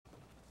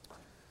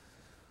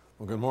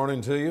Well, good morning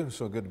to you.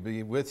 So good to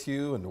be with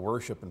you and to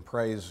worship and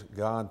praise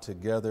God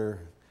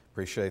together.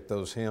 Appreciate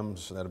those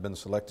hymns that have been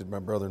selected by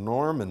Brother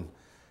Norm and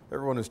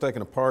everyone who's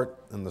taken a part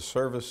in the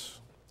service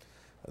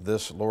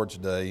this Lord's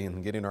Day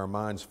and getting our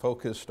minds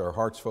focused, our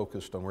hearts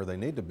focused on where they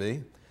need to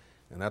be,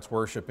 and that's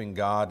worshiping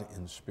God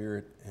in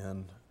spirit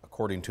and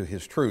according to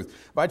His truth.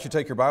 I invite you to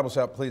take your Bibles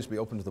out. Please be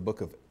open to the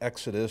book of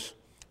Exodus.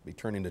 Be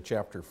turning to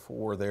chapter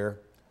 4 there.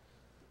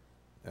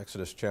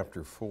 Exodus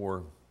chapter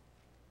 4.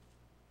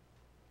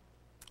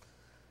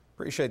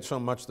 Appreciate so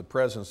much the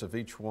presence of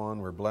each one.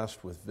 We're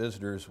blessed with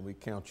visitors. We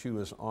count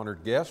you as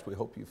honored guests. We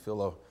hope you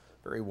feel a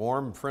very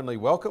warm, friendly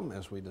welcome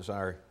as we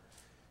desire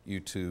you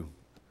to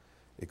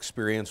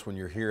experience when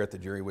you're here at the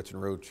Jere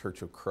Whitson Rd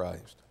Church of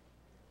Christ.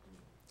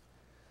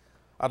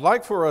 I'd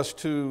like for us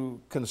to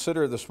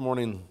consider this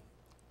morning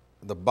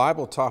the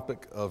Bible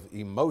topic of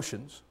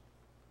emotions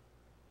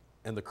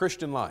and the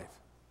Christian life.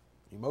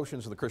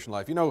 Emotions of the Christian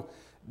life. You know,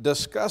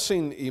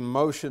 discussing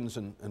emotions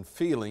and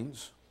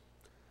feelings,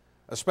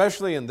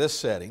 especially in this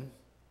setting,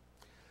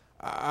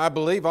 I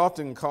believe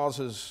often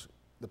causes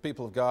the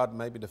people of God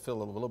maybe to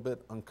feel a little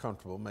bit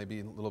uncomfortable,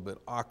 maybe a little bit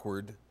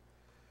awkward.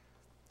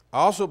 I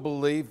also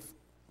believe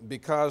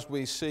because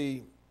we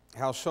see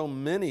how so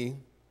many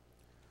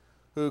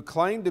who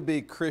claim to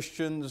be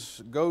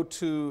Christians go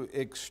to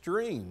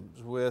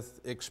extremes with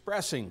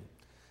expressing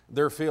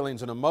their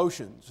feelings and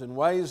emotions in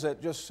ways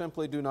that just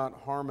simply do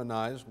not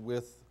harmonize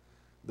with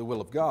the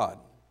will of God.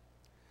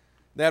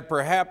 That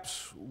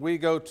perhaps we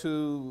go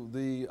to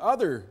the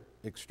other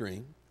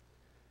extreme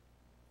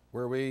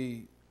where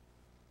we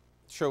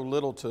show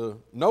little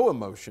to no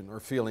emotion or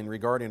feeling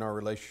regarding our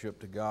relationship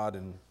to God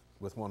and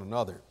with one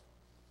another.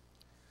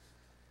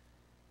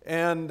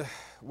 And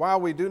while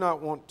we do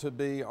not want to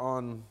be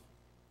on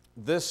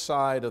this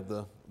side of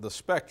the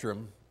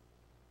spectrum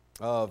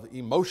of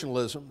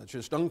emotionalism that's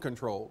just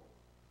uncontrolled,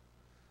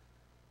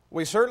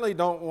 we certainly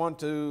don't want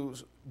to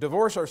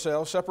divorce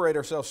ourselves, separate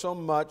ourselves so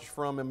much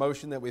from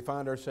emotion that we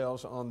find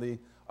ourselves on the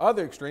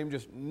other extreme,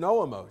 just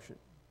no emotion,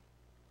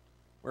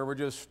 where we're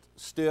just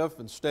stiff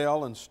and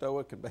stale and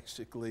stoic and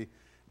basically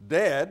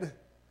dead.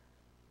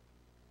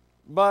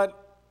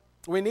 But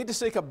we need to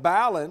seek a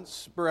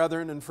balance,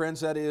 brethren and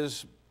friends, that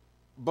is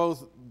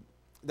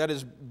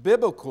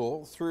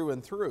biblical through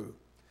and through.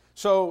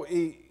 So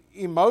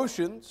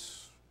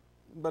emotions,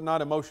 but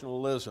not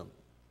emotionalism.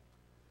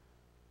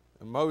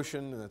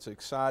 Emotion that's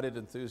excited,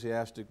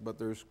 enthusiastic, but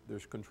there's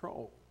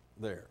control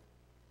there.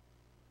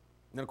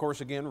 And of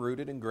course, again,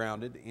 rooted and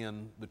grounded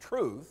in the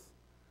truth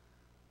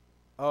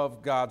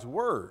of God's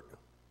Word.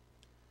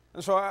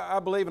 And so I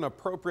believe an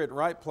appropriate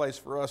right place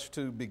for us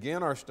to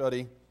begin our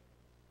study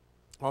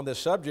on this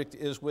subject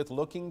is with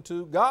looking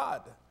to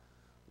God,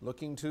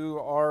 looking to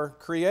our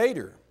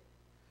Creator.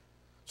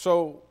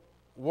 So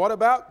what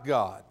about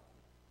God?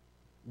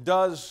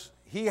 Does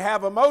He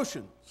have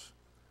emotions?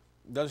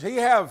 Does He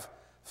have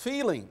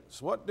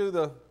feelings? What do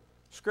the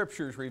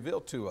Scriptures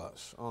reveal to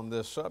us on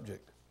this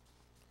subject?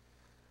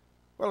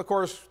 Well, of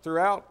course,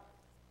 throughout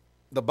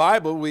the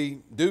Bible,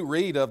 we do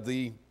read of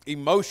the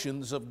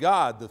emotions of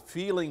God, the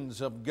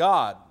feelings of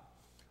God.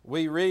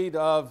 We read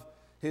of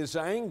His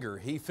anger.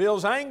 He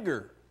feels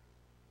anger,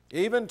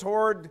 even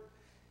toward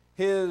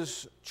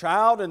His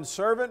child and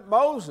servant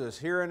Moses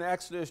here in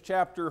Exodus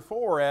chapter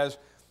 4, as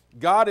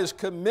God is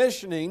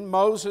commissioning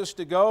Moses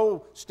to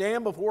go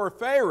stand before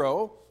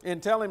Pharaoh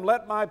and tell him,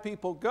 "Let my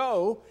people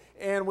go."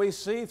 And we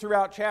see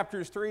throughout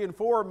chapters 3 and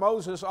 4,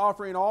 Moses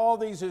offering all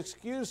these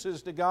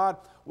excuses to God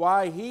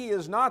why he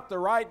is not the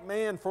right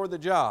man for the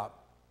job.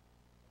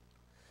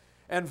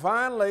 And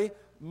finally,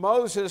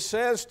 Moses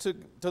says to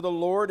the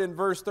Lord in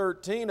verse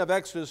 13 of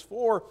Exodus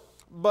 4,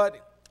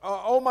 "But,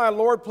 oh my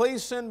Lord,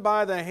 please send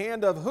by the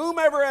hand of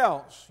whomever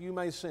else you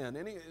may send.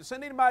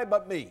 Send anybody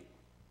but me,"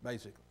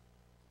 basically.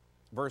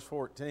 Verse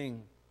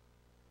 14,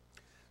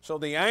 "So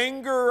the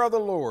anger of the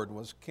Lord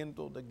was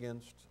kindled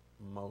against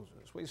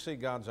Moses." We see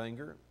God's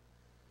anger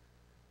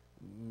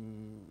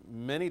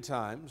many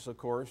times, of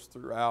course,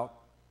 throughout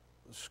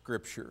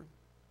Scripture.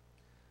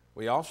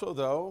 We also,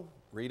 though,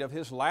 read of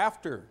His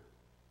laughter.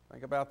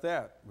 Think about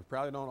that. We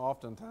probably don't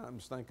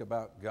oftentimes think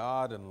about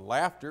God and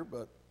laughter,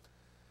 but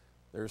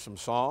there's some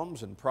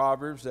Psalms and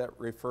Proverbs that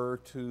refer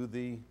to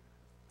the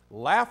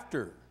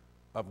laughter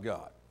of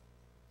God.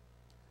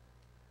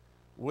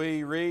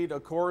 We read,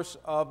 of course,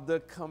 of the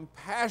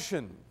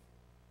compassion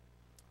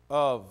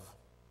of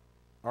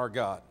our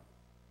God.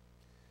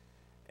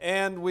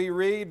 And we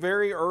read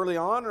very early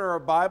on in our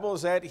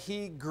Bibles that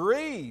He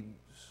grieves.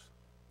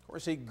 Of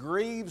course, He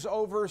grieves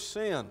over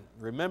sin.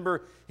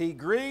 Remember, He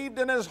grieved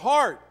in His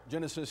heart,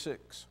 Genesis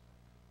 6,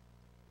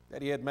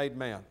 that He had made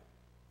man.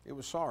 He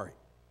was sorry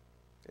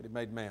that He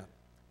made man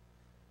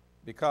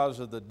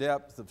because of the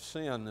depth of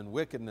sin and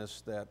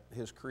wickedness that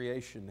His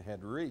creation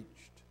had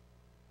reached.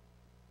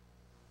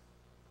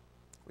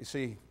 We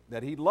see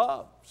that He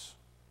loves.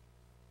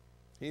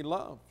 He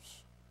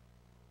loves.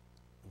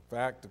 In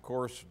fact, of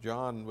course,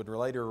 John would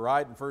later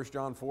write in 1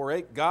 John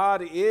 4:8,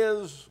 God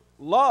is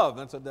love.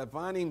 That's a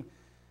defining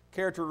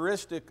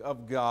characteristic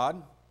of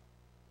God.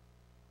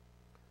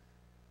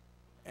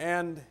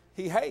 And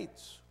he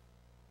hates.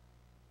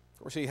 Of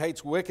course, he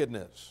hates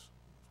wickedness.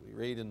 We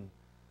read in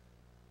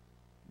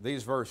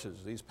these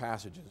verses, these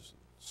passages,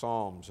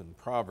 Psalms and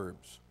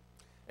Proverbs.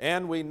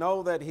 And we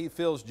know that he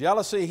feels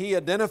jealousy. He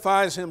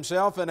identifies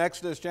himself in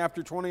Exodus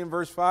chapter 20 and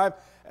verse 5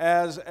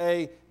 as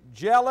a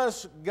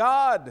jealous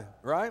God,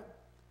 right?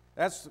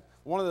 That's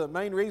one of the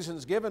main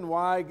reasons given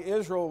why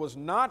Israel was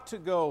not to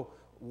go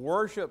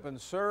worship and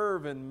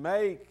serve and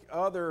make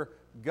other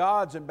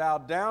gods and bow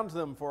down to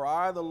them, for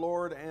I, the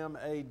Lord, am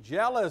a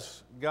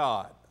jealous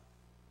God.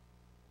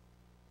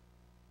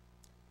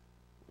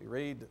 We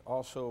read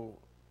also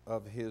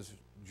of his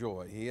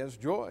joy. He has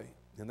joy,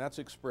 and that's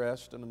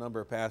expressed in a number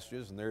of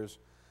passages, and there's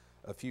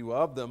a few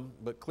of them,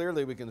 but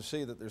clearly we can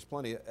see that there's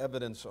plenty of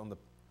evidence on the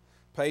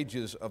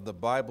pages of the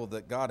Bible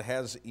that God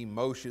has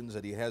emotions,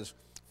 that he has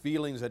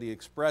feelings that he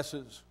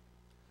expresses.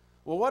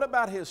 Well, what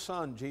about his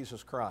Son,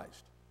 Jesus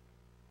Christ?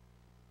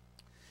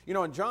 You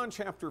know, in John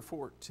chapter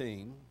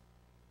 14,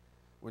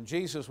 when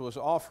Jesus was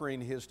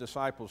offering his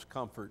disciples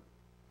comfort,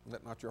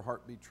 let not your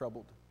heart be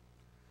troubled,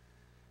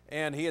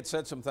 and he had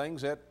said some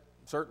things that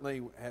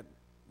certainly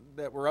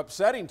that were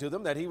upsetting to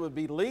them, that he would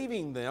be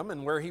leaving them,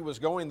 and where he was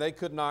going they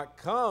could not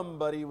come,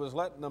 but he was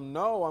letting them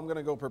know, I'm going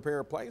to go prepare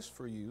a place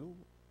for you.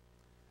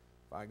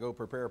 If I go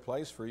prepare a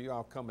place for you,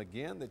 I'll come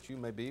again, that you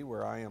may be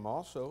where I am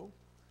also.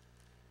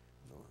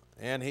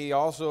 And he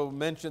also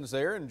mentions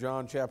there in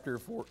John chapter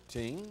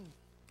 14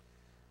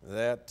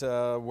 that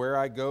where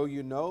I go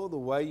you know, the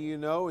way you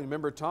know. And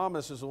remember,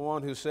 Thomas is the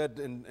one who said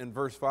in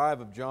verse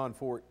 5 of John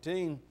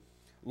 14,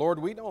 Lord,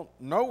 we don't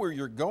know where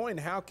you're going.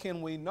 How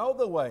can we know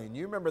the way? And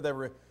you remember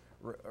the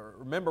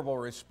memorable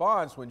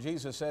response when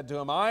Jesus said to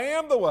him, I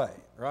am the way,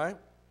 right?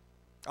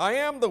 I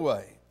am the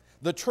way,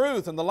 the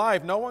truth, and the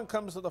life. No one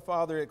comes to the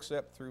Father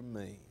except through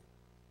me.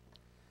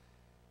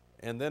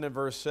 And then in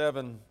verse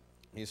 7,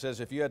 he says,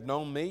 if you had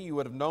known me, you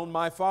would have known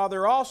my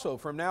Father also.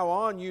 From now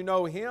on, you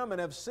know him and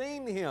have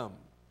seen him.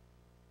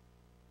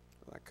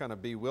 That kind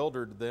of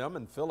bewildered them,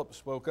 and Philip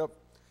spoke up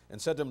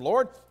and said to him,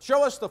 Lord,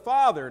 show us the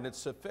Father, and it's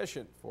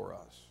sufficient for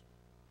us.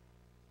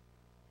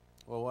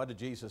 Well, what did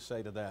Jesus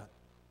say to that?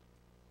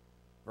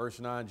 Verse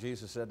 9,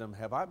 Jesus said to him,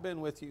 have I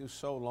been with you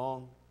so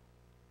long,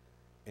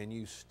 and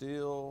you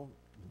still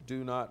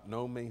do not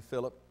know me,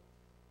 Philip?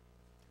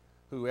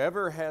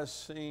 Whoever has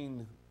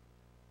seen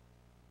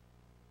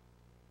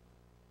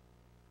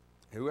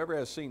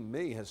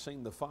me has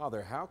seen the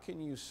Father. How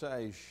can you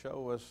say,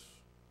 show us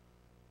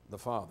the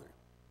Father?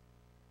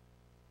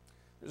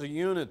 There's a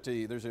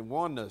unity, there's a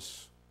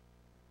oneness,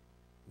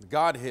 the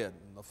Godhead,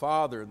 and the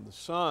Father and the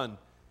Son.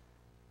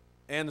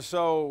 And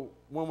so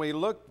when we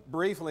look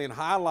briefly and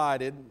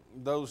highlighted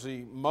those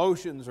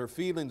emotions or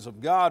feelings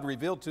of God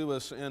revealed to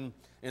us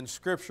in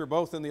Scripture,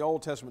 both in the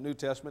Old Testament, New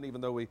Testament,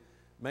 even though we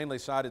mainly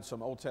cited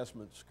some Old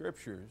Testament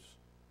Scriptures,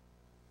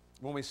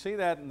 when we see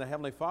that in the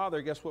Heavenly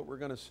Father, guess what we're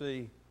going to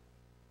see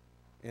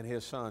in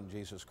his Son,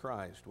 Jesus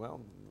Christ? Well,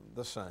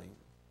 the same.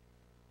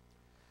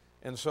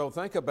 And so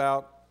think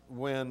about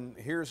when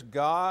here's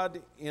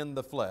God in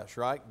the flesh,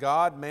 right?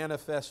 God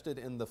manifested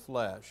in the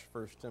flesh,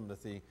 1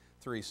 Timothy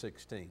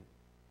 3:16.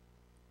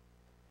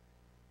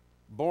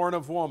 Born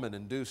of woman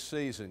in due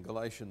season,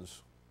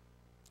 Galatians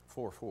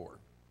 4:4.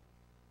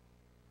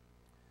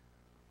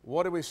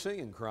 What do we see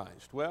in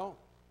Christ? Well,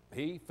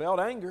 he felt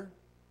anger,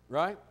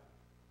 right?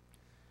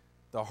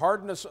 The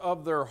hardness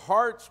of their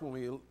hearts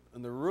and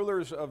the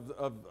rulers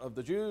of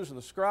the Jews and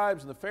the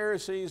scribes and the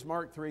Pharisees,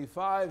 Mark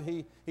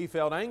 3:5, he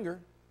felt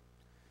anger.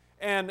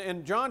 And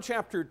in John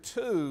chapter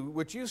 2,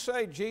 would you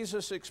say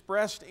Jesus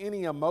expressed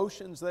any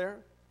emotions there?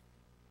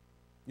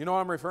 You know what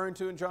I'm referring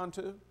to in John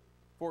 2,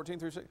 14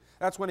 through 6?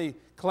 That's when he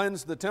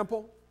cleansed the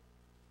temple.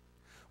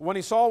 When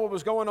he saw what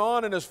was going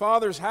on in his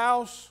Father's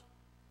house,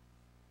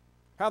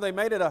 how they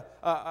made it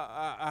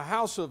a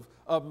house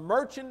of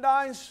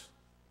merchandise,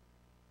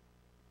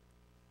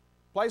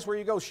 place where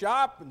you go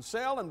shop and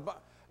sell, and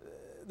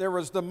there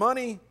was the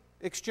money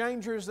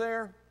exchangers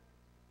there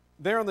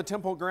in the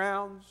temple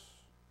grounds.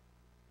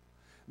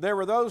 There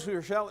were those who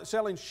were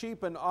selling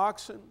sheep and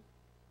oxen.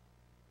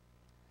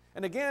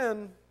 And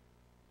again,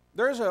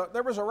 there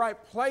was a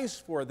right place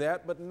for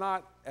that, but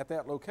not at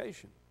that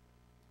location.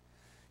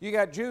 You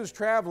got Jews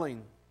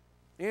traveling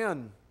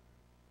in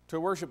to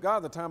worship God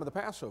at the time of the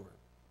Passover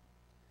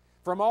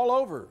from all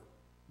over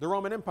the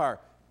Roman Empire.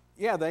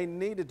 Yeah, they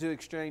needed to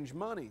exchange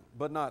money,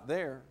 but not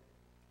there.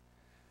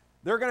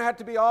 They're going to have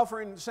to be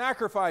offering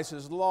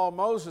sacrifices the law of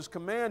Moses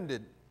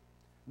commanded.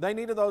 They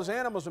needed those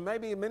animals, and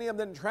maybe many of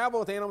them didn't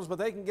travel with animals, but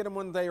they can get them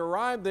when they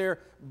arrive there,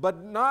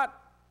 but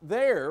not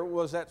there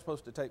was that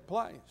supposed to take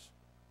place.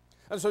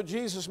 And so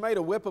Jesus made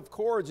a whip of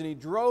cords, and he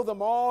drove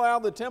them all out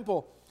of the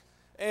temple,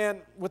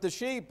 and with the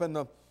sheep and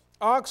the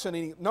oxen.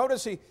 And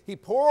notice he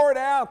poured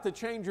out the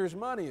changers'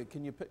 money.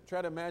 Can you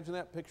try to imagine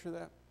that, picture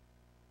that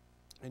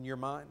in your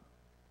mind?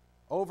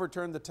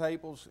 Overturned the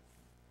tables,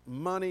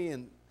 money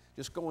and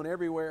just going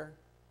everywhere.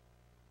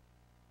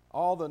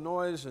 All the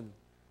noise and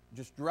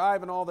just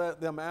driving all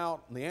them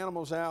out and the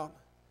animals out.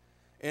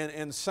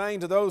 And saying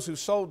to those who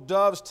sold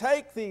doves,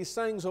 take these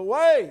things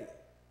away.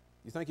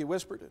 You think he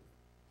whispered it?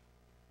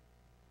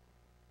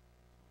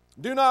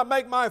 Do not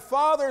make my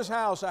Father's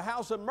house a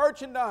house of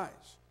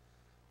merchandise.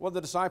 Well,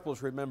 the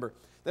disciples remember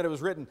that it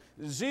was written,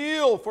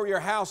 zeal for your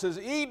house has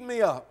eaten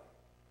me up.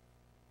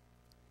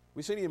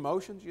 We see any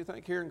emotions, you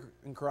think, here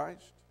in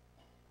Christ?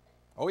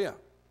 Oh, yeah.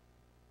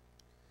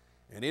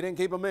 And he didn't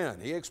keep them in.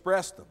 He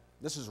expressed them.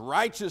 This is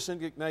righteous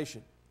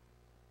indignation.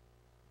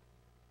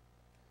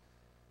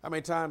 How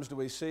many times do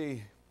we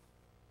see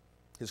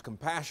his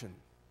compassion,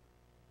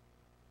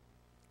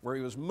 where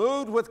he was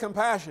moved with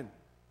compassion?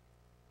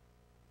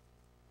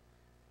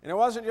 And it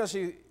wasn't just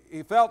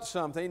he felt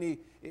something,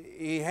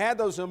 he had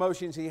those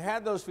emotions, he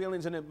had those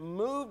feelings, and it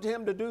moved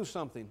him to do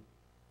something.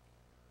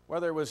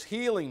 Whether it was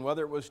healing,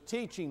 whether it was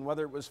teaching,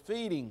 whether it was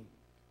feeding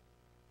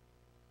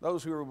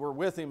those who were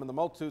with him in the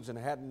multitudes and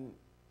hadn't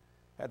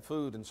had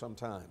food in some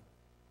time.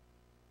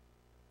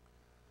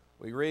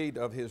 We read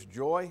of his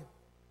joy,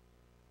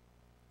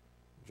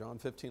 John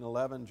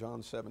 15:11,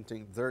 John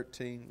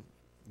 17:13,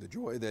 the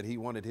joy that he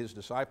wanted his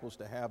disciples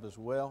to have as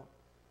well.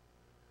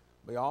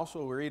 We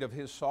also read of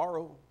his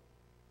sorrow,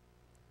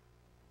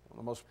 one of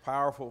the most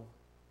powerful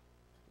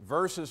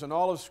verses in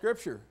all of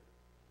Scripture.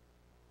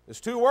 It's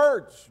two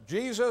words,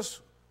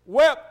 Jesus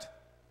wept,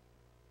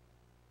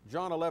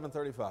 John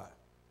 11:35.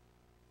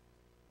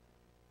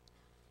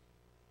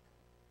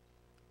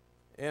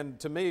 And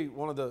to me,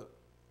 one of the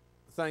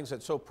things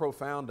that's so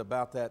profound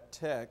about that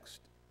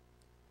text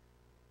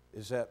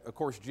is that, of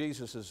course,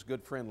 Jesus'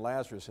 good friend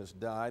Lazarus has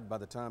died. By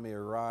the time he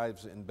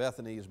arrives in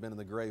Bethany, he's been in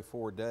the grave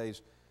 4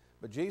 days.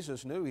 But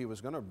Jesus knew he was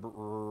going to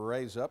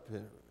raise up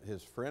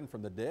his friend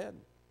from the dead.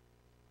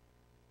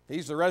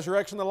 He's the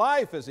resurrection of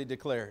life, as he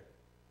declared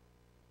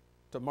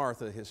to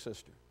Martha, his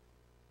sister.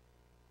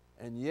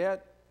 And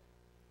yet,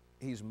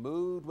 he's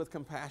moved with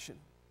compassion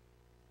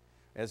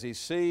as he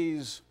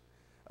sees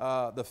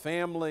the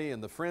family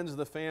and the friends of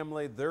the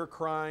family. They're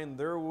crying,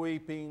 they're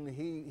weeping.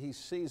 He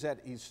sees that.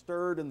 He's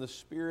stirred in the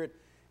Spirit,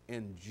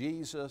 and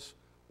Jesus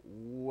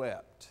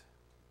wept.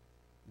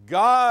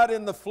 God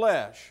in the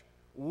flesh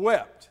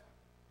wept.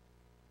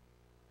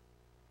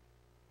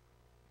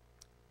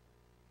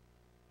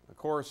 Of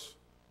course,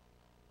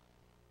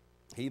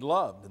 he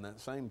loved. In that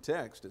same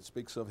text, it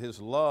speaks of his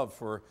love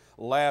for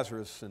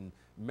Lazarus and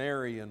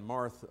Mary and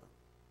Martha.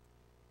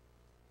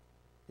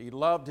 He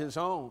loved his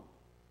own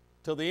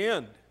till the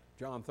end.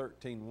 John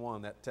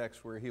 13:1, that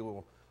text where he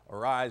will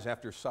arise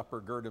after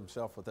supper, gird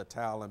himself with a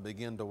towel, and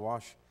begin to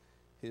wash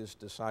his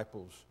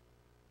disciples'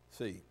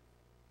 feet.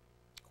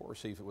 Of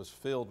course, he was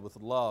filled with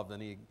love,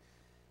 and he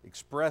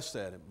expressed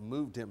that. It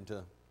moved him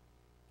to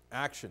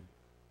action.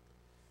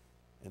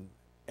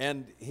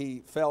 And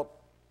he felt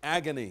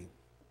agony,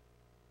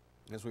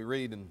 as we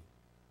read in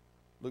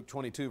Luke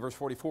 22, verse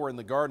 44, in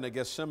the Garden of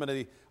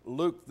Gethsemane.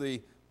 Luke,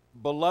 the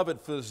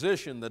beloved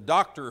physician, the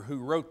doctor who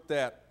wrote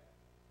that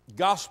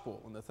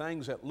gospel, and the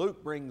things that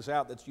Luke brings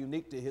out that's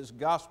unique to his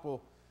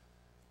gospel,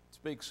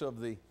 speaks of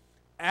the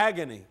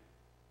agony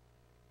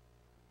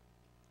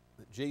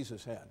that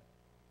Jesus had.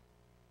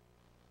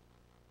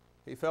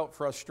 He felt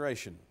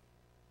frustration.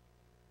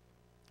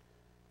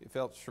 He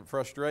felt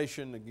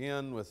frustration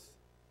again with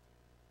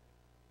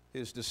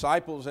his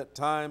disciples at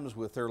times,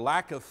 with their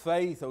lack of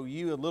faith. Oh,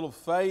 you of little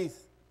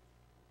faith.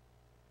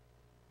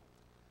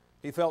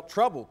 He felt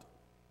troubled.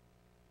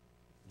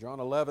 John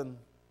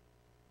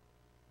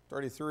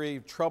 11:33,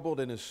 troubled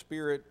in his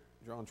spirit.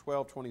 John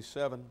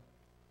 12:27.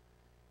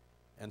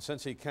 And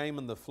since he came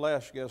in the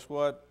flesh, guess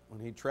what? When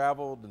he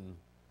traveled and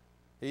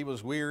he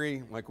was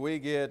weary like we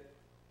get,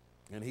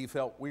 and he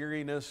felt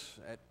weariness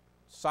at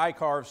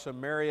Sychar of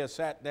Samaria,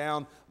 sat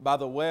down by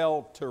the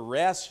well to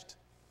rest.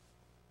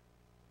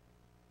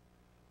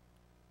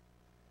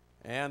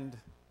 And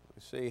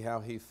we see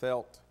how he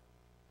felt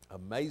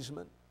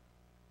amazement.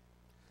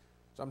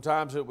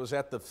 Sometimes it was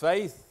at the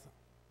faith,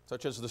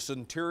 such as the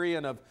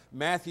centurion of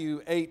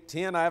Matthew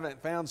 8:10. I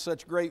haven't found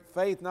such great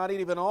faith, not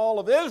even all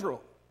of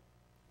Israel,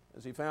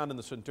 as he found in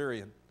the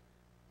centurion.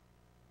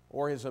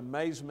 Or his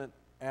amazement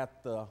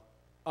at the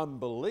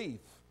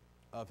unbelief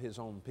of his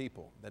own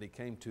people that he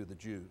came to, the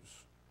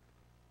Jews,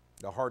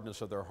 the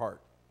hardness of their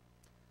heart,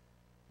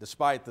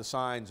 despite the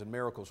signs and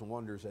miracles and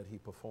wonders that he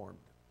performed.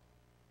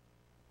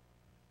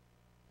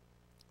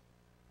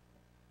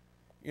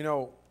 You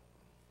know,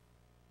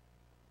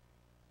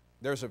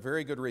 there's a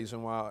very good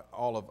reason why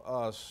all of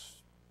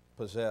us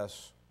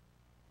possess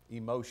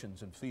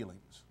emotions and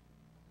feelings.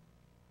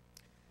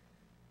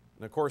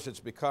 And of course, it's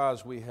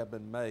because we have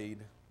been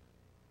made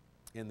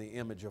in the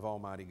image of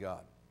Almighty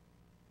God.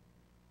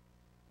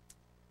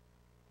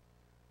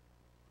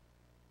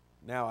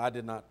 Now, I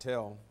did not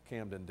tell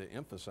Camden to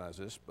emphasize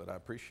this, but I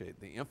appreciate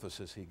the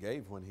emphasis he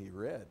gave when he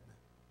read.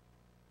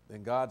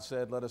 Then God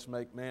said, let us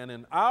make man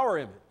in our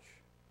image,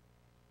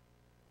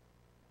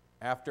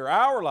 after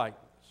our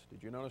likeness.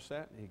 Did you notice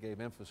that? He gave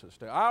emphasis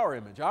to our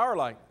image, our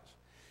likeness.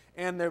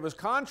 And it was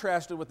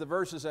contrasted with the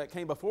verses that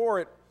came before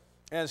it,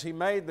 as he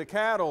made the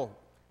cattle,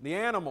 the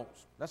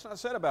animals. That's not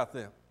said about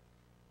them.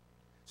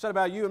 It's said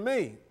about you and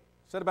me.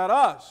 It's said about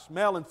us,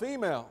 male and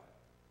female.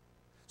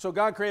 So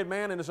God created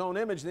man in His own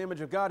image, the image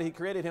of God. He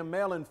created him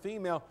male and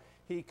female.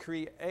 He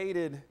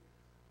created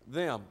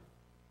them.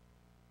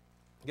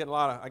 I get in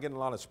a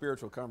lot of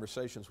spiritual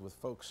conversations with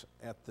folks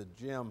at the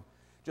gym.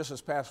 Just this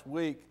past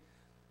week,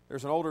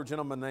 there's an older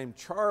gentleman named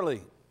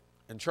Charlie.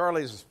 And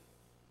Charlie's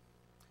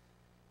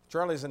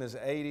in his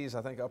 80s,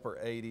 I think upper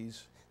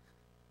 80s.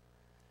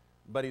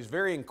 But he's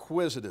very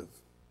inquisitive.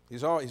 He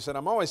said,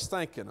 I'm always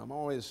thinking. I'm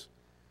always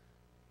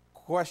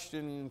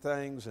questioning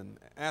things and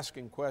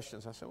asking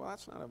questions. I said, well,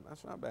 that's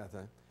not a bad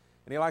thing.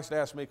 And he likes to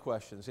ask me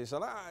questions. He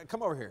said,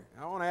 come over here.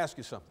 I want to ask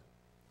you something.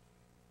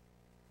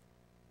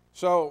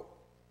 So,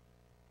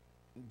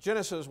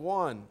 Genesis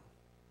 1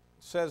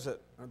 says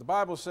that, or the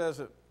Bible says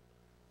that,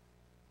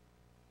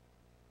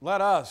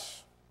 let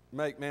us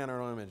make man in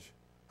our own image.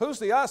 Who's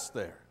the us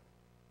there?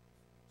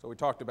 So we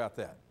talked about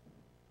that.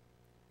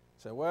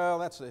 Said, well,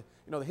 that's the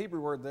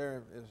Hebrew word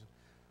there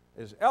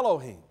is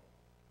Elohim.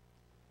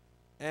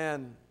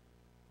 And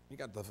you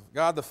got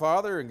God the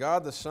Father and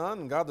God the Son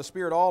and God the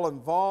Spirit all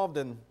involved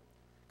in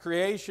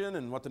creation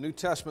and what the New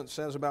Testament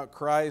says about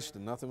Christ,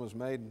 and nothing was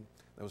made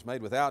that was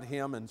made without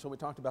Him. And so we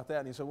talked about that.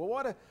 And he said,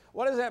 well,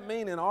 what does that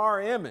mean in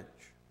our image?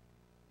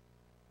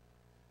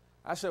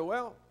 I said,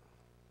 well,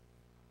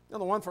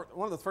 one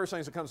of the first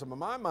things that comes to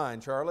my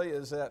mind, Charlie,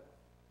 is that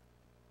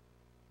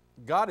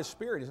God is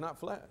spirit. He's not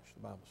flesh,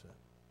 the Bible says.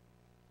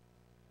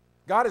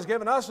 God has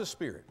given us a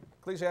spirit.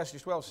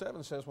 Ecclesiastes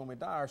 12:7 says when we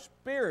die, our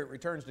spirit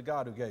returns to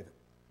God who gave it.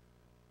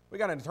 We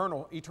got an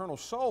eternal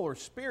soul or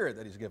spirit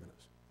that He's given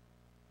us.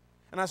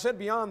 And I said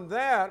beyond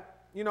that,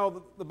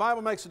 the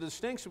Bible makes a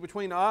distinction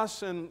between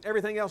us and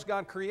everything else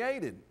God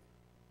created.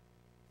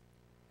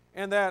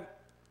 And that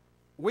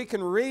we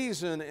can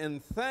reason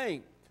and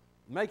think,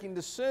 making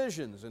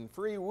decisions and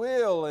free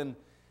will, and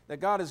that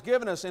God has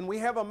given us, and we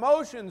have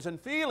emotions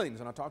and feelings,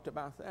 and I talked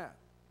about that.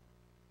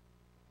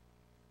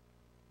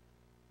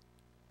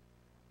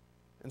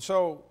 And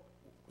so,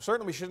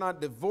 certainly we should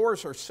not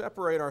divorce or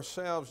separate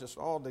ourselves just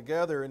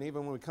altogether, and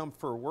even when we come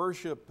for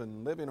worship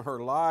and living our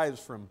lives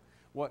from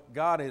what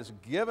God has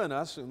given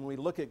us, and we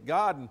look at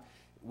God and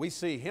we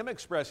see Him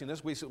expressing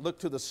this. We look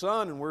to the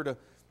Son, and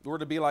we're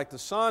to be like the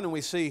Son, and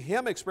we see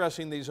Him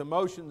expressing these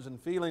emotions and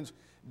feelings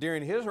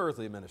during His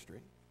earthly ministry.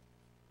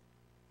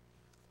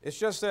 It's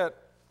just that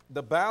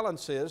the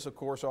balance is, of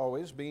course,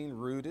 always being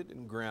rooted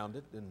and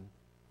grounded in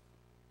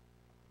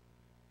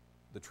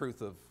the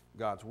truth of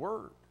God's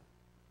Word.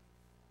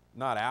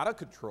 Not out of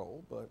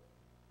control, but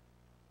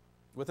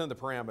within the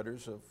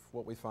parameters of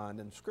what we find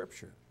in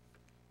Scripture.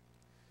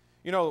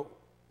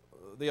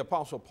 The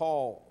Apostle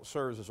Paul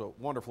serves as a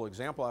wonderful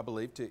example, I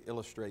believe, to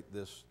illustrate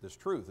this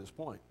truth, this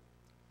point.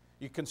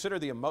 You consider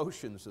the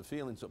emotions, the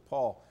feelings of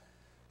Paul.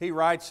 He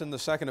writes in the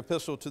second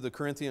epistle to the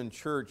Corinthian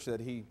church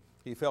that he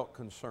felt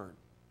concern.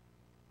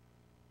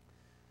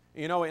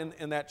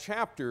 In that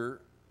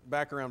chapter,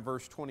 back around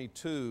verse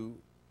 22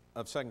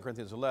 of 2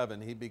 Corinthians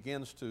 11, he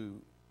begins to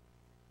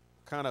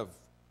kind of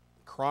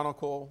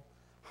chronicle,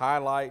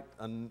 highlight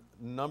a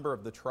number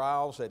of the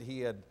trials that he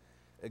had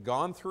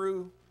gone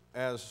through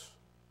as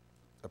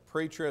a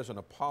preacher, as an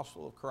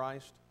apostle of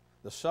Christ,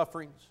 the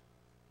sufferings.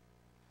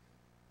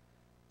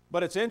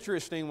 But it's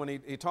interesting when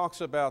he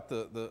talks about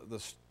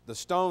the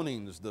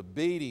stonings, the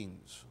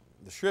beatings,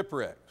 the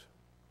shipwrecks,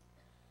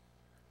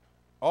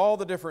 all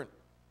the different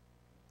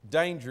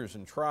dangers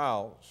and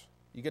trials.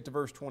 You get to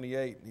verse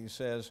 28 and he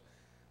says,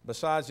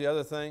 besides the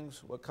other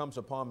things, what comes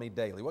upon me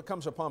daily? What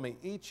comes upon me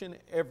each and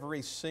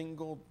every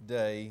single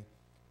day?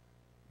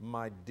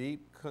 My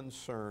deep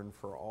concern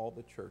for all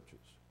the churches.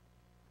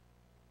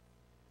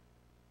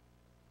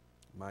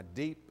 My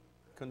deep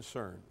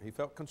concern. He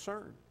felt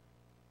concerned.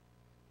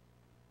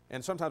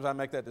 And sometimes I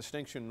make that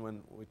distinction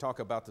when we talk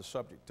about the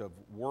subject of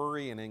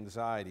worry and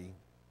anxiety.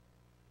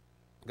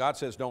 God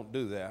says don't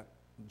do that.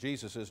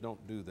 Jesus says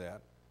don't do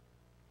that.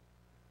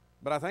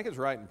 But I think it's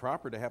right and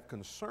proper to have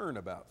concern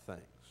about things.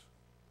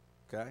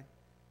 Okay?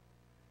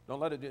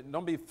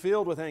 Don't be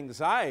filled with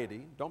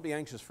anxiety. Don't be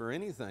anxious for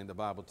anything, the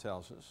Bible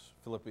tells us,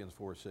 Philippians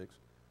 4:6.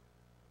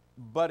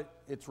 But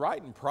it's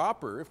right and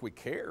proper if we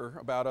care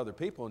about other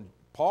people. And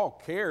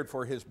Paul cared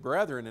for his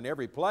brethren in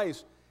every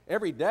place.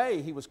 Every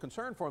day he was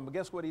concerned for them. But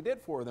guess what he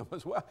did for them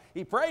as well?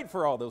 He prayed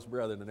for all those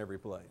brethren in every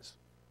place.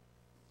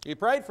 He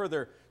prayed for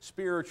their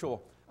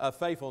spiritual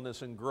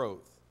faithfulness and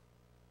growth.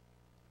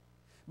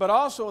 But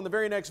also in the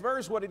very next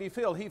verse, what did he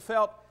feel? He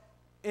felt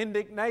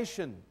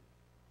indignation.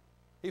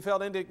 He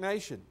felt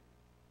indignation.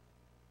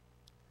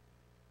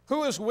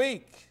 Who is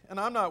weak, and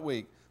I'm not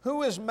weak?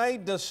 Who is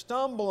made to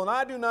stumble, and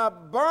I do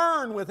not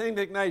burn with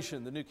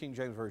indignation? The New King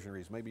James Version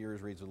reads. Maybe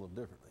yours reads a little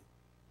differently.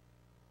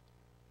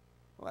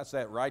 Well, that's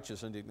that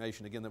righteous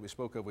indignation, again, that we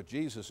spoke of with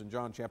Jesus in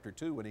John chapter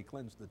 2 when He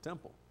cleansed the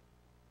temple.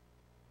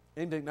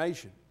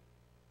 Indignation.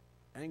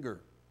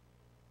 Anger.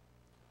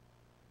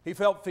 He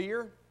felt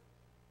fear.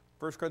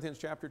 1 Corinthians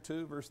chapter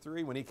 2, verse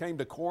 3, when he came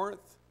to Corinth,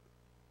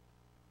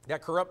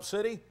 that corrupt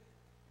city,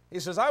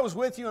 he says, I was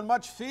with you in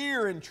much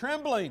fear and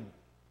trembling.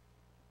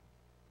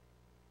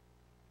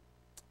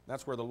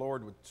 That's where the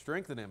Lord would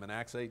strengthen him in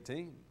Acts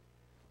 18.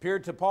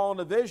 Appeared to Paul in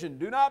a vision.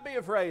 Do not be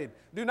afraid.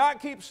 Do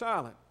not keep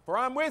silent, for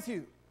I'm with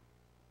you.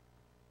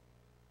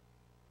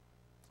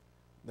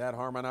 That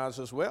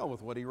harmonizes well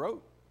with what he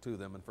wrote to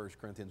them in 1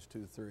 Corinthians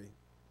 2:3,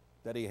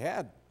 that he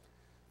had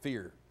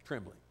fear,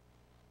 trembling.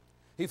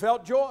 He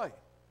felt joy.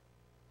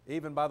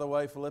 Even, by the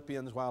way,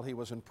 Philippians, while he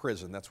was in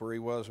prison, that's where he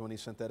was when he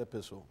sent that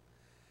epistle.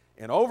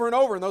 And over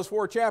in those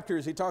 4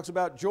 chapters, he talks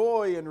about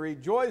joy and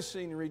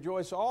rejoicing, and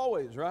rejoice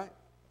always, right?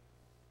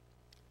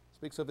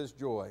 Speaks of his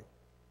joy.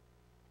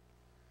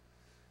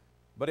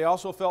 But he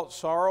also felt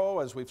sorrow,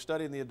 as we've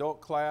studied in the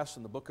adult class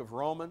in the book of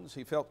Romans.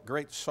 He felt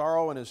great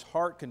sorrow in his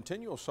heart,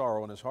 continual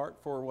sorrow in his heart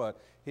for what?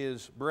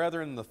 His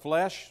brethren in the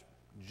flesh,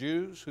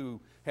 Jews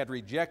who had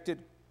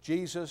rejected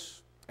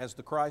Jesus as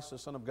the Christ, the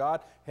Son of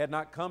God, had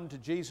not come to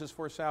Jesus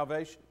for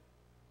salvation.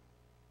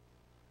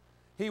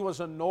 He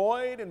was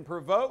annoyed and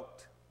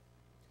provoked.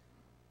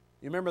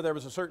 You remember there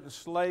was a certain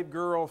slave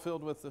girl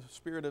filled with the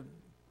spirit of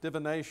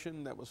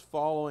divination that was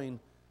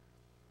following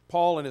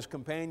Paul and his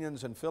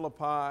companions in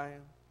Philippi,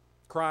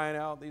 crying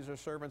out, "These are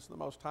servants of the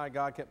Most High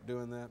God," kept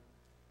doing that.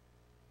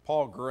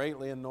 Paul,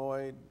 greatly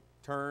annoyed,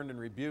 turned and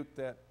rebuked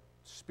that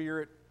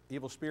spirit.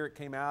 Evil spirit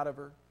came out of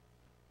her.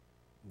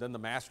 Then the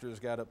masters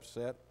got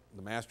upset,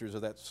 the masters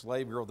of that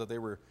slave girl that they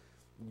were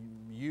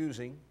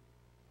using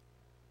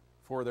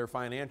for their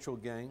financial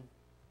gain.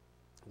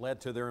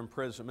 Led to their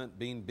imprisonment,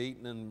 being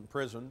beaten and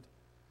imprisoned.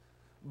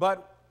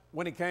 But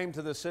when he came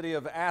to the city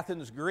of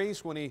Athens,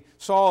 Greece, when he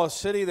saw a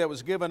city that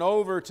was given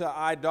over to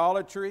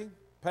idolatry,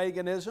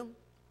 paganism,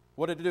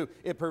 what did it do?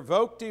 It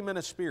provoked him in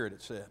a spirit,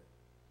 it said.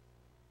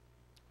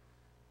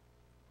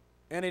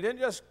 And he didn't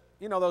just,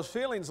 those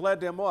feelings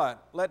led to him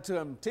what? Led to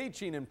him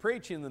teaching and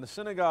preaching in the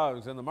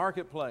synagogues and the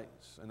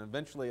marketplace, and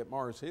eventually at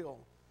Mars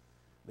Hill,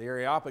 the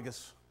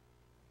Areopagus.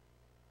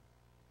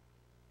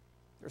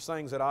 There's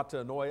things that ought to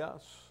annoy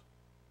us,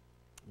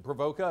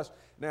 provoke us.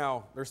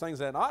 Now, there's things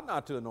that ought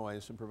not to annoy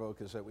us and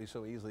provoke us that we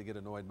so easily get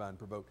annoyed by and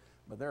provoked.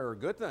 But there are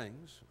good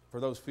things for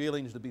those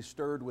feelings to be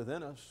stirred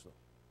within us.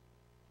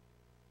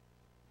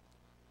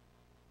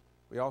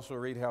 We also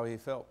read how he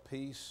felt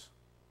peace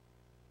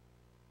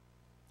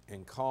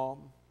and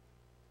calm,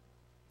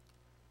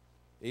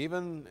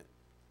 even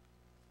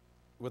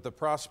with the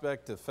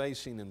prospect of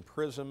facing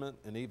imprisonment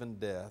and even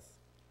death.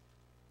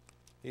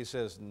 He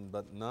says,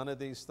 "But none of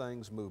these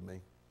things move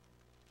me."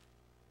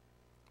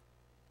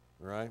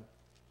 Right?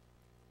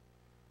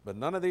 "But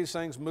none of these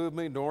things move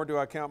me, nor do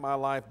I count my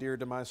life dear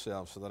to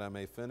myself, so that I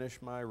may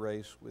finish my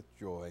race with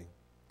joy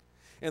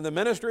in the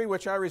ministry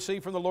which I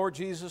received from the Lord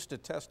Jesus to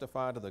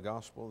testify to the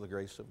gospel of the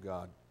grace of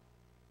God."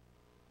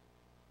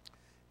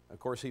 Of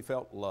course, he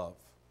felt love.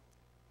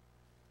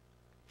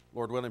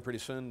 Lord willing, pretty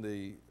soon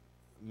the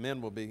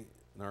men will be,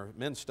 in our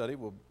men's study,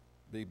 will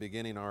be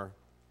beginning our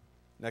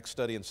next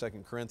study in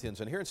 2 Corinthians.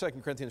 And here in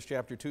 2 Corinthians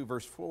chapter 2,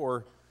 verse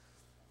 4,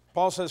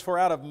 Paul says, "For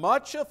out of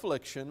much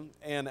affliction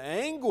and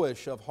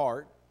anguish of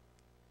heart,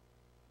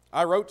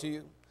 I wrote to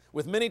you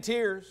with many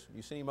tears."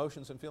 You see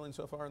emotions and feelings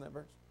so far in that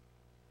verse?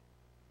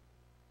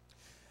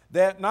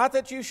 "That not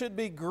that you should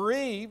be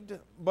grieved,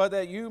 but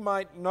that you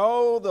might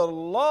know the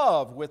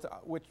love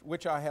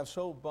which I have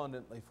so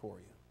abundantly for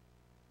you."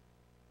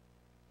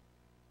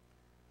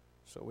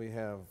 So we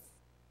have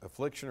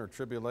affliction or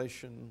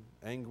tribulation,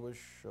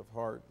 anguish of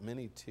heart,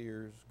 many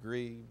tears,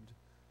 grieved,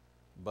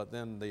 but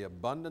then the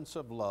abundance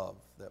of love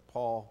that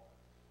Paul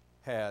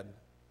had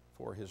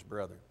for his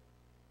brethren.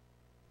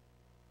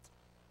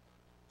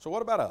 So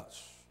what about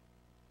us?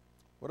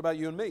 What about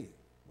you and me?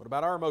 What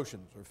about our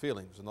emotions or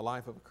feelings in the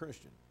life of a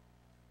Christian?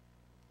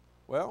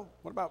 Well,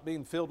 what about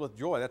being filled with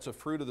joy? That's a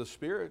fruit of the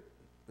Spirit.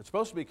 It's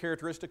supposed to be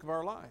characteristic of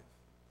our life.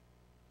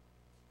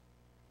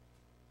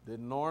 Did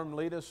Norm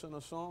lead us in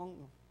a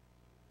song?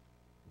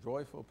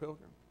 Joyful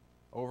Pilgrim.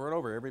 Over and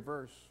over, every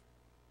verse.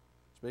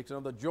 Speaks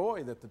of the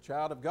joy that the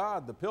child of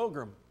God, the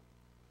pilgrim,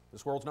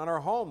 this world's not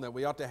our home, that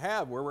we ought to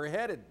have, where we're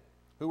headed,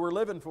 who we're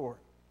living for.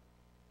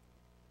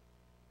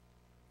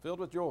 Filled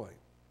with joy.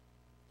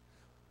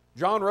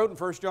 John wrote in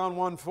 1 John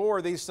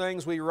 1:4, "These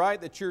things we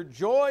write that your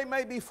joy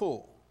may be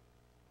full."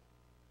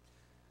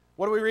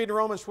 What do we read in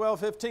Romans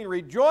 12:15?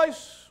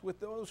 "Rejoice with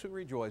those who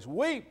rejoice.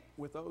 Weep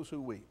with those who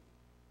weep."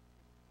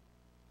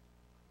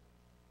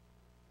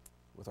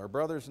 With our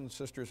brothers and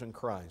sisters in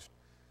Christ.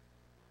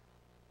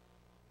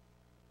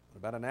 What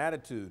about an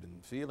attitude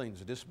and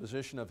feelings, a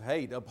disposition of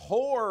hate?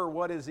 Abhor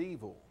what is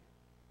evil.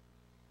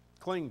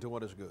 Cling to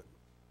what is good.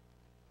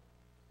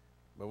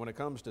 But when it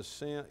comes to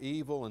sin,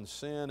 evil and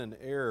sin and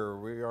error,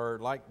 we are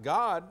like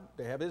God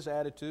to have His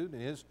attitude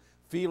and His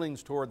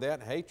feelings toward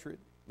that, hatred.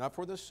 Not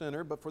for the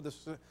sinner, but for the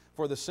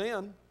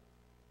sin,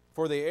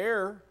 for the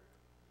error.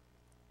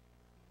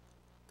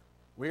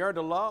 We are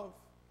to love.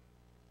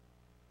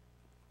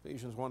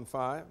 Ephesians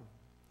 1:5,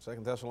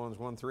 2 Thessalonians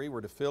 1:3,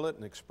 we're to feel it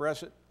and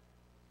express it.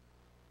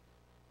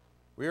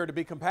 We are to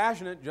be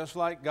compassionate just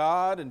like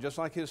God and just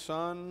like His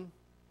Son.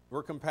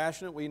 We're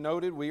compassionate. We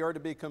noted we are to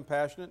be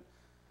compassionate.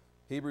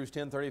 Hebrews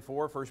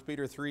 10:34, 1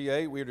 Peter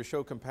 3:8, we are to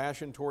show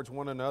compassion towards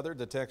one another,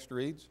 the text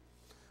reads.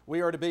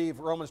 We are to be,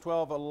 Romans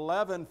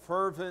 12:11,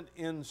 fervent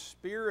in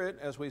spirit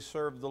as we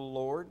serve the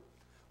Lord.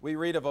 We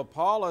read of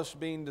Apollos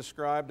being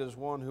described as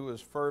one who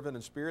is fervent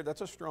in spirit.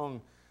 That's a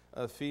strong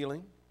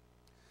feeling.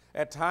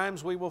 At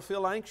times we will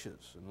feel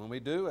anxious, and when we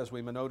do, as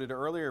we noted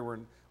earlier,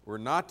 we're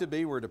not to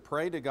be. We're to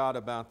pray to God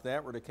about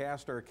that. We're to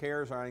cast our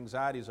cares, our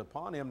anxieties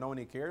upon Him, knowing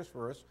He cares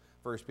for us,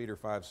 1 Peter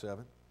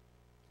 5:7.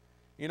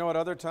 You know, at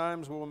other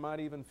times we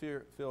might even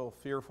feel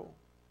fearful.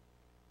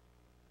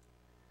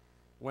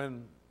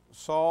 When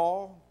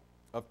Saul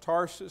of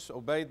Tarsus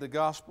obeyed the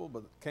gospel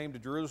but came to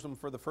Jerusalem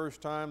for the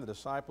first time, the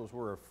disciples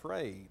were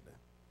afraid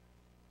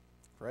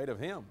of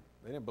him.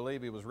 They didn't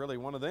believe he was really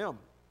one of them.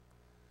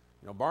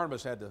 You know,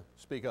 Barnabas had to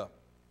speak up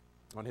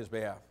on his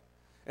behalf.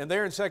 And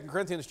there in 2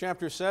 Corinthians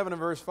chapter 7 and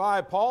verse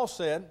 5, Paul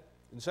said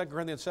in 2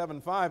 Corinthians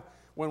 7:5,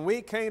 when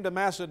we came to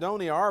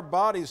Macedonia, our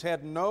bodies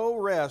had no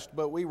rest,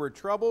 but we were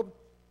troubled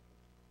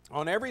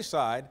on every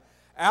side.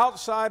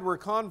 Outside were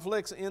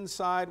conflicts,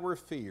 inside were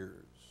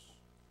fears.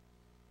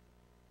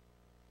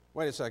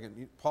 Wait a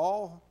second,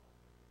 Paul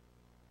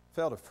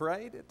felt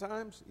afraid at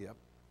times? Yep.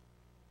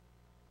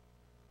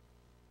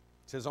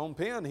 It's his own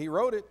pen, he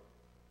wrote it.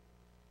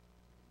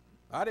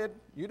 I did,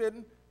 you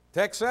didn't.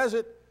 Text says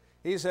it.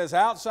 He says,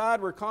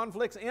 outside were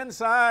conflicts,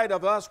 inside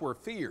of us were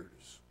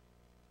fears.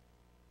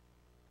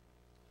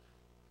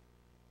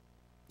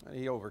 And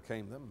he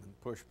overcame them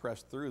and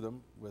pressed through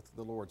them with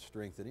the Lord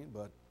strengthening.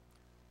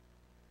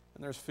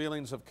 And there's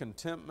feelings of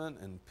contentment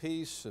and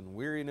peace and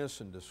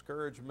weariness and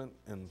discouragement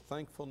and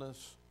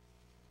thankfulness.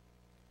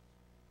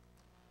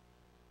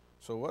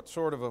 So what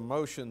sort of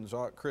emotions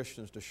ought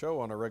Christians to show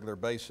on a regular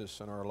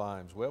basis in our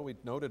lives? Well, we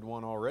noted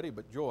one already,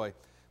 but joy.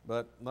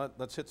 But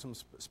let's hit some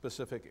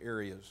specific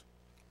areas.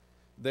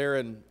 There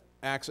in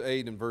Acts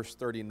 8 and verse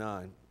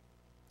 39,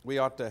 we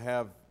ought to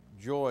have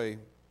joy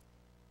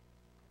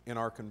in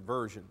our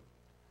conversion.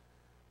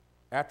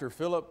 After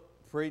Philip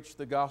preached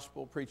the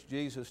gospel, preached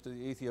Jesus to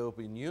the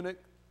Ethiopian eunuch,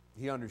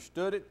 he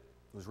understood it,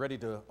 was ready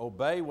to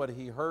obey what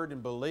he heard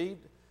and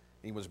believed.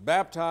 He was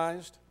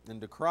baptized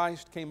into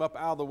Christ, came up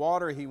out of the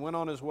water. He went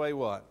on his way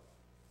what?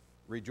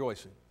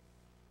 Rejoicing.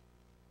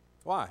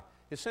 Why?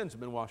 His sins had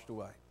been washed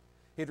away.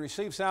 He had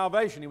received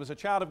salvation. He was a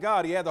child of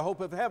God. He had the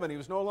hope of heaven. He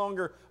was no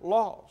longer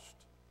lost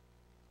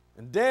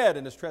and dead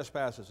in his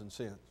trespasses and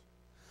sins.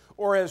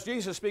 Or as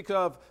Jesus speaks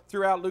of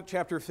throughout Luke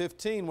chapter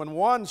 15, when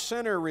one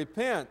sinner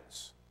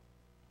repents,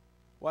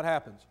 what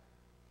happens?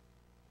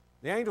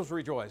 The angels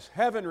rejoice.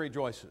 Heaven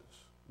rejoices.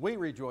 We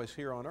rejoice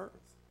here on earth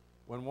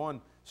when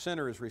one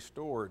sinner is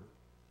restored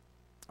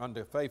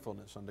unto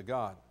faithfulness unto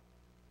God.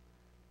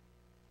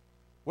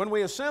 When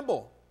we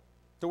assemble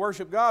to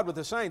worship God with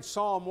the saints,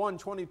 Psalm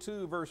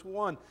 122 verse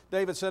 1,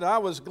 David said, I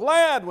was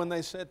glad when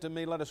they said to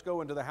me, let us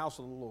go into the house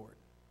of the Lord.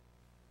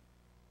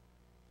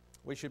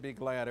 We should be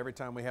glad every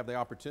time we have the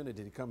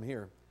opportunity to come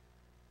here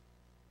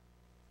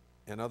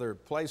and other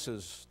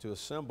places to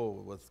assemble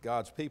with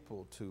God's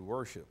people to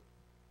worship.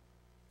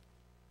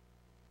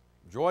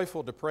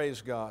 Joyful to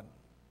praise God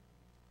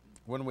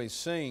when we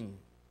sing.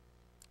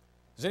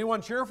 Is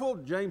anyone cheerful?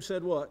 James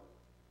said what?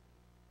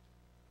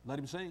 Let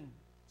him sing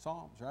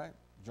psalms, right?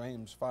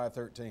 James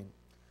 5:13.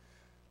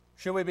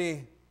 Should we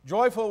be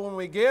joyful when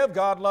we give?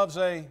 God loves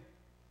a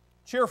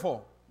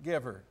cheerful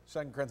giver,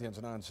 2 Corinthians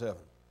 9:7.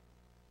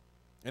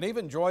 And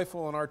even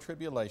joyful in our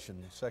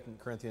tribulation, 2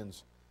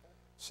 Corinthians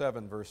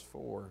 7 verse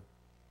 4.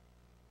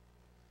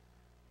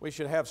 We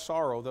should have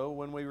sorrow, though,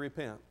 when we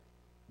repent,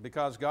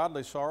 because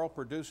godly sorrow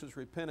produces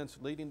repentance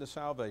leading to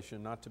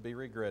salvation, not to be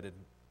regretted,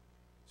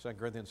 2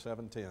 Corinthians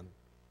 7:10.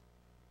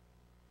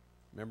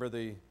 Remember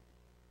the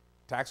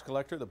tax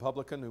collector, the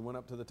publican who went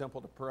up to the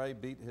temple to pray,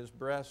 beat his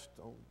breast,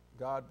 oh,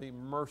 God, be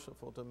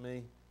merciful to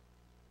me,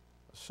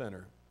 a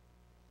sinner.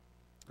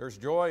 There's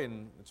joy,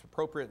 and it's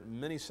appropriate in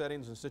many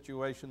settings and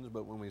situations,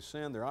 but when we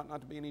sin, there ought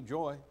not to be any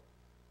joy.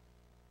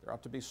 There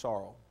ought to be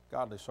sorrow,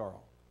 godly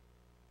sorrow.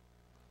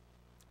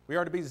 We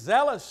are to be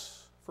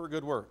zealous for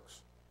good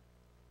works.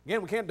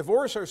 Again, we can't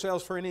divorce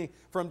ourselves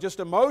from just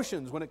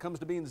emotions when it comes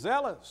to being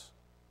zealous.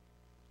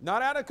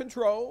 Not out of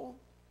control.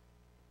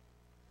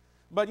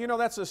 But you know,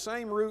 that's the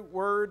same root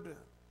word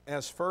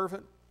as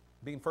fervent,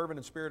 being fervent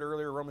in spirit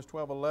earlier, Romans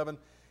 12:11.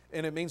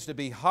 And it means to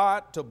be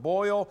hot, to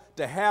boil,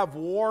 to have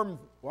warm,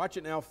 watch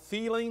it now,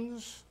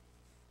 feelings.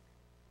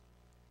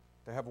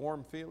 To have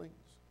warm feelings.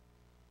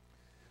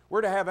 We're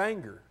to have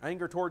anger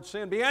towards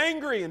sin. Be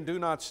angry and do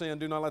not sin.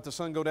 Do not let the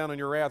sun go down on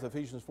your wrath,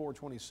 Ephesians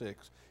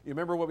 4:26. You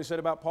remember what we said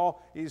about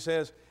Paul? He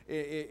says,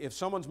 if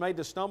someone's made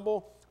to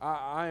stumble,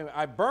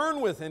 I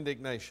burn with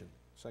indignation,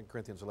 2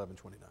 Corinthians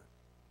 11:29.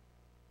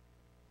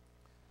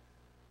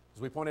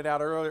 As we pointed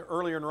out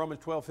earlier in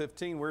Romans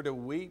 12:15, we're to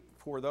weep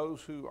for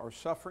those who are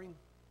suffering.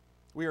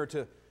 We are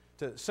to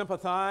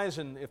sympathize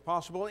and, if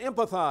possible,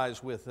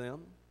 empathize with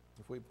them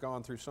if we've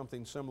gone through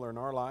something similar in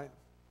our life.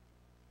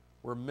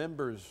 We're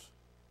members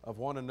of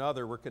one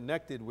another. We're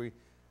connected. We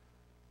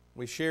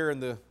share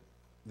in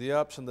the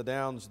ups and the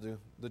downs,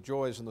 the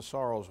joys and the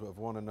sorrows of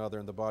one another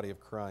in the body of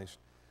Christ.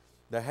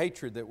 The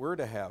hatred that we're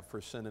to have for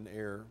sin and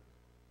error.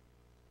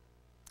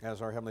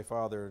 as our Heavenly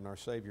Father and our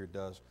Savior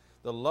does.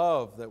 The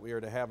love that we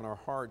are to have in our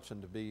hearts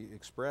and to be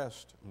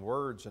expressed in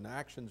words and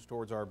actions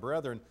towards our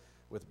brethren,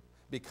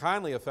 be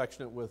kindly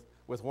affectionate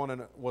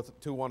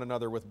to one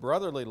another with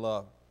brotherly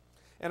love.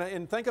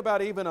 And think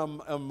about even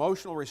an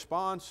emotional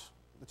response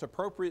that's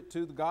appropriate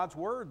to God's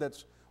Word.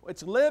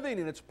 It's living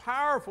and it's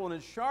powerful and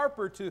it's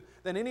sharper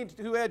than any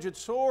two-edged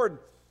sword.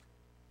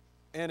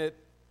 And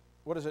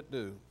what does it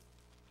do?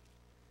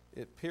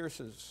 It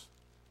pierces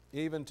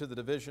even to the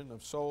division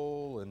of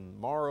soul and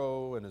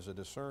marrow, and is a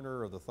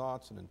discerner of the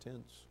thoughts and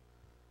intents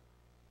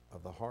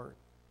of the heart.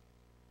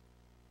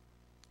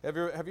 Have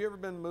you ever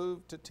been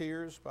moved to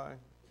tears by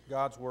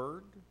God's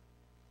Word?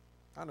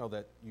 I know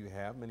that you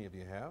have. Many of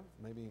you have.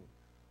 Maybe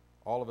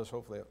all of us,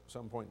 hopefully, at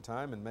some point in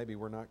time, and maybe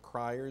we're not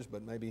criers,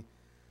 but maybe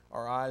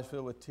our eyes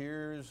fill with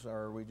tears,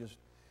 or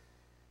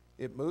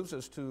it moves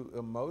us to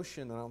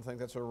emotion. And I don't think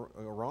that's a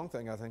wrong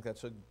thing. I think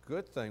that's a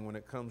good thing when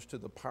it comes to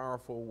the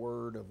powerful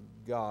Word of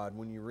God.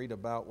 When you read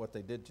about what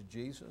they did to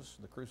Jesus,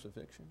 the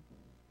crucifixion,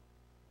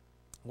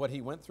 what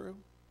He went through,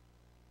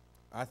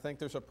 I think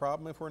there's a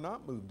problem if we're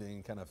not moved to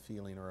any kind of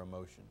feeling or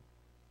emotion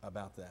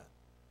about that.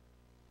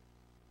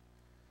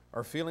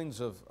 Our feelings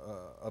of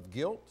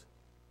guilt,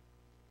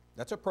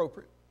 that's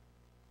appropriate.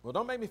 Well,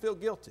 don't make me feel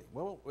guilty.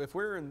 Well, if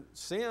we're in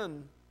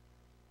sin,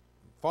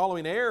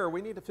 following error,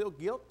 we need to feel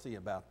guilty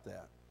about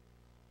that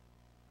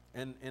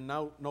and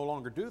no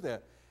longer do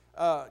that.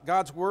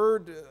 God's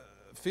Word,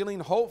 feeling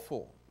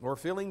hopeful or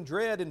feeling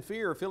dread and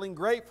fear, feeling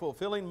grateful,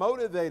 feeling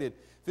motivated,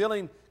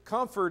 feeling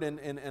comfort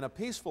and a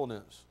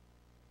peacefulness.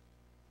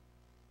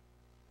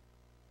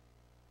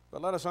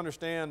 But let us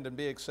understand and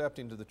be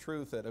accepting to the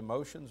truth that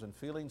emotions and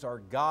feelings are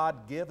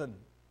God-given.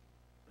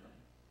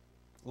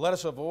 Let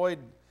us avoid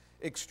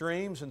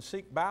extremes and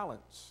seek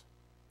balance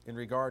in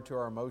regard to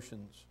our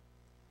emotions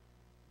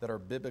that are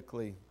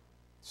biblically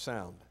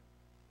sound.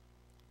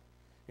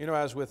 You know,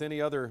 as with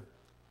any other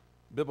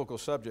biblical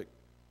subject,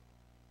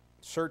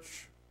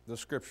 search the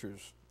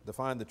Scriptures to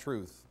find the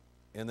truth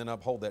and then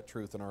uphold that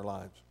truth in our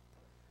lives.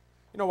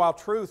 You know, while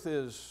truth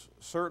is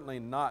certainly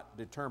not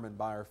determined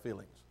by our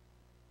feelings,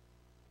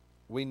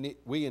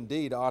 we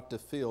indeed ought to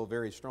feel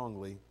very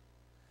strongly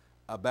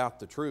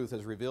about the truth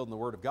as revealed in the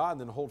Word of God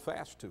and then hold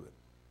fast to it.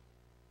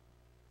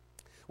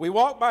 We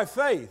walk by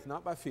faith,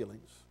 not by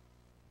feelings.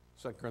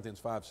 2 Corinthians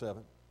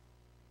 5:7.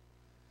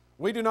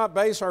 We do not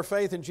base our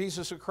faith in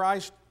Jesus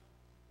Christ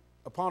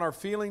upon our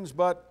feelings,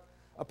 but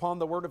upon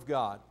the Word of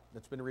God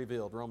that's been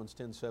revealed, Romans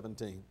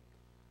 10:17.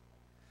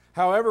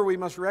 However, we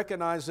must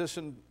recognize this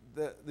in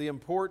the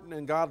important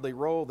and godly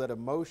role that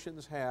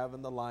emotions have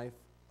in the life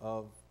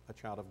of a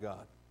child of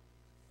God,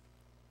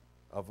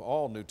 of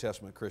all New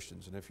Testament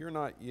Christians. And if you're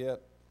not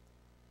yet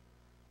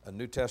a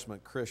New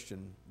Testament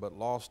Christian but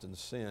lost in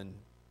sin,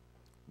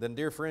 then,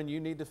 dear friend,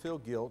 you need to feel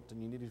guilt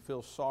and you need to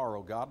feel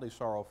sorrow, godly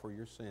sorrow for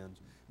your sins.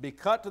 Be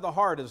cut to the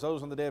heart as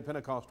those on the day of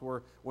Pentecost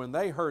were when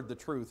they heard the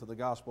truth of the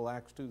gospel,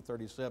 Acts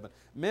 2:37.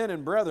 Men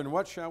and brethren,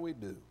 what shall we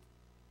do?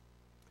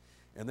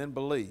 And then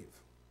believe.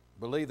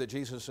 Believe that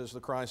Jesus is the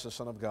Christ, the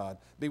Son of God.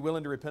 Be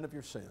willing to repent of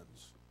your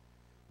sins.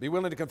 Be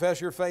willing to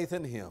confess your faith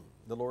in Him,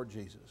 the Lord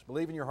Jesus.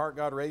 Believe in your heart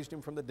God raised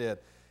Him from the dead.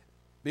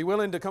 Be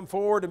willing to come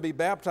forward and be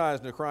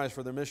baptized into Christ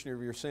for the remission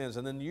of your sins.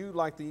 And then you,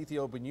 like the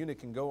Ethiopian eunuch,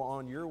 can go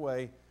on your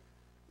way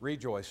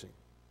rejoicing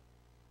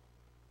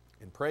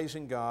and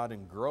praising God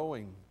and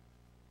growing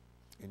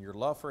in your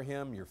love for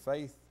Him, your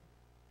faith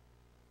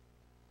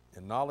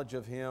and knowledge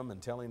of Him,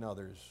 and telling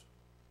others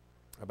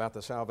about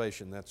the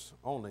salvation that's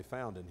only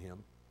found in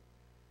Him.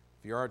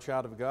 If you are a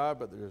child of God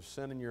but there's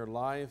sin in your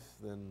life,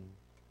 then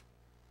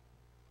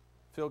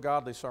feel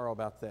godly sorrow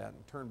about that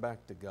and turn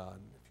back to God.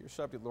 If you're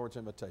subject to the Lord's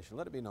invitation,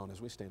 let it be known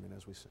as we stand and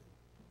as we sing.